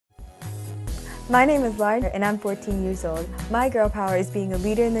My name is Lauryn and I'm 14 years old. My girl power is being a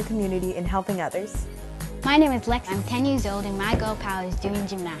leader in the community and helping others. My name is Lexi. I'm 10 years old and my girl power is doing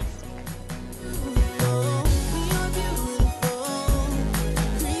gymnastics.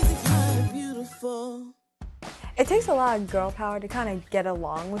 It takes a lot of girl power to kind of get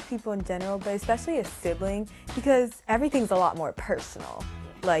along with people in general, but especially a sibling, because everything's a lot more personal.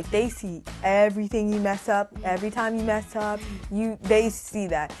 Like, they see everything you mess up, every time you mess up, they see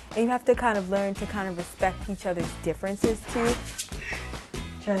that. And you have to kind of learn to kind of respect each other's differences too.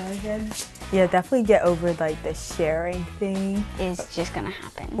 Try that again. Yeah, definitely get over like the sharing thing. It's just gonna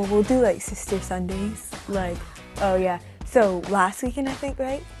happen. Well, we'll do like Sister Sundays. Like, oh yeah. So last weekend, I think,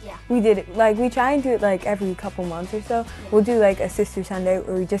 right? Yeah. We did it, like we try and do it like every couple months or so. Yeah. We'll do like a Sister Sunday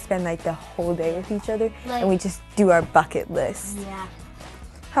where we just spend like the whole day with each other and we just do our bucket list. Yeah.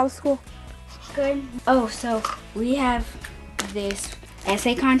 How's school? Good. Oh, so we have this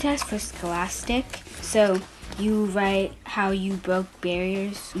essay contest for Scholastic. So you write how you broke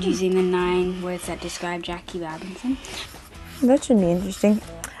barriers using the 9 words that describe Jackie Robinson. That should be interesting.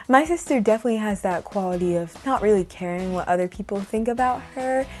 My sister definitely has that quality of not really caring what other people think about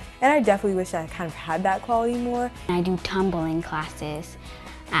her, and I definitely wish I kind of had that quality more. I do tumbling classes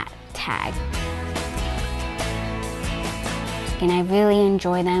at TAG. And I really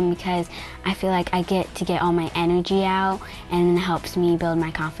enjoy them because I feel like I get to get all my energy out, and it helps me build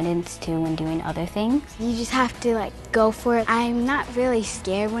my confidence too when doing other things. You just have to like go for it. I'm not really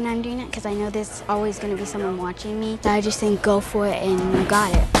scared when I'm doing it because I know there's always going to be someone watching me. So I just think go for it and you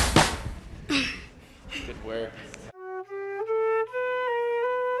got it. Good work.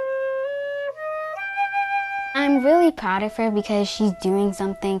 I'm really proud of her because she's doing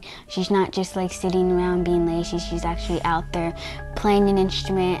something. She's not just like sitting around being lazy. She's actually out there playing an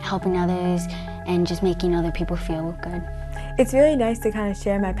instrument, helping others, and just making other people feel good. It's really nice to kind of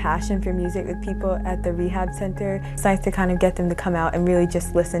share my passion for music with people at the rehab center. It's nice to kind of get them to come out and really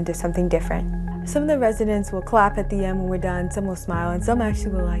just listen to something different. Some of the residents will clap at the end when we're done, some will smile, and some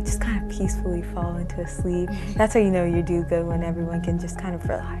actually will like just kind of peacefully fall into a sleep. That's how you know you do good, when everyone can just kind of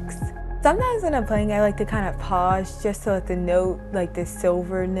relax. Sometimes when I'm playing, I like to kind of pause just to let the note, like the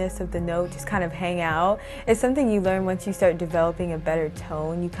silverness of the note, just kind of hang out. It's something you learn once you start developing a better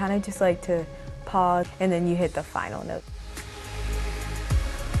tone. You kind of just like to pause and then you hit the final note.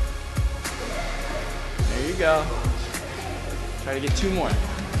 There you go. Try to get 2 more.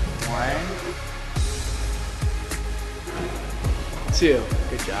 1, 2.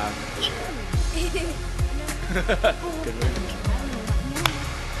 Good job. Good work.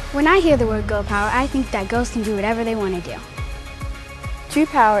 When I hear the word girl power, I think that girls can do whatever they want to do. True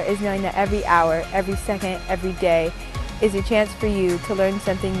power is knowing that every hour, every second, every day is a chance for you to learn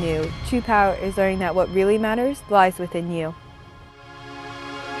something new. True power is learning that what really matters lies within you.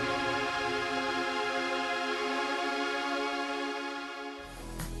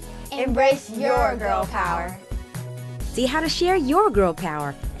 Embrace your girl power. See how to share your girl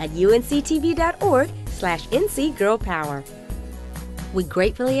power at unctv.org/ncgirlpower. We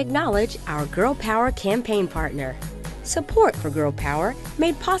gratefully acknowledge our Girl Power campaign partner. Support for Girl Power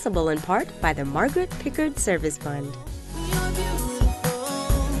made possible in part by the Margaret Pickard Service Fund.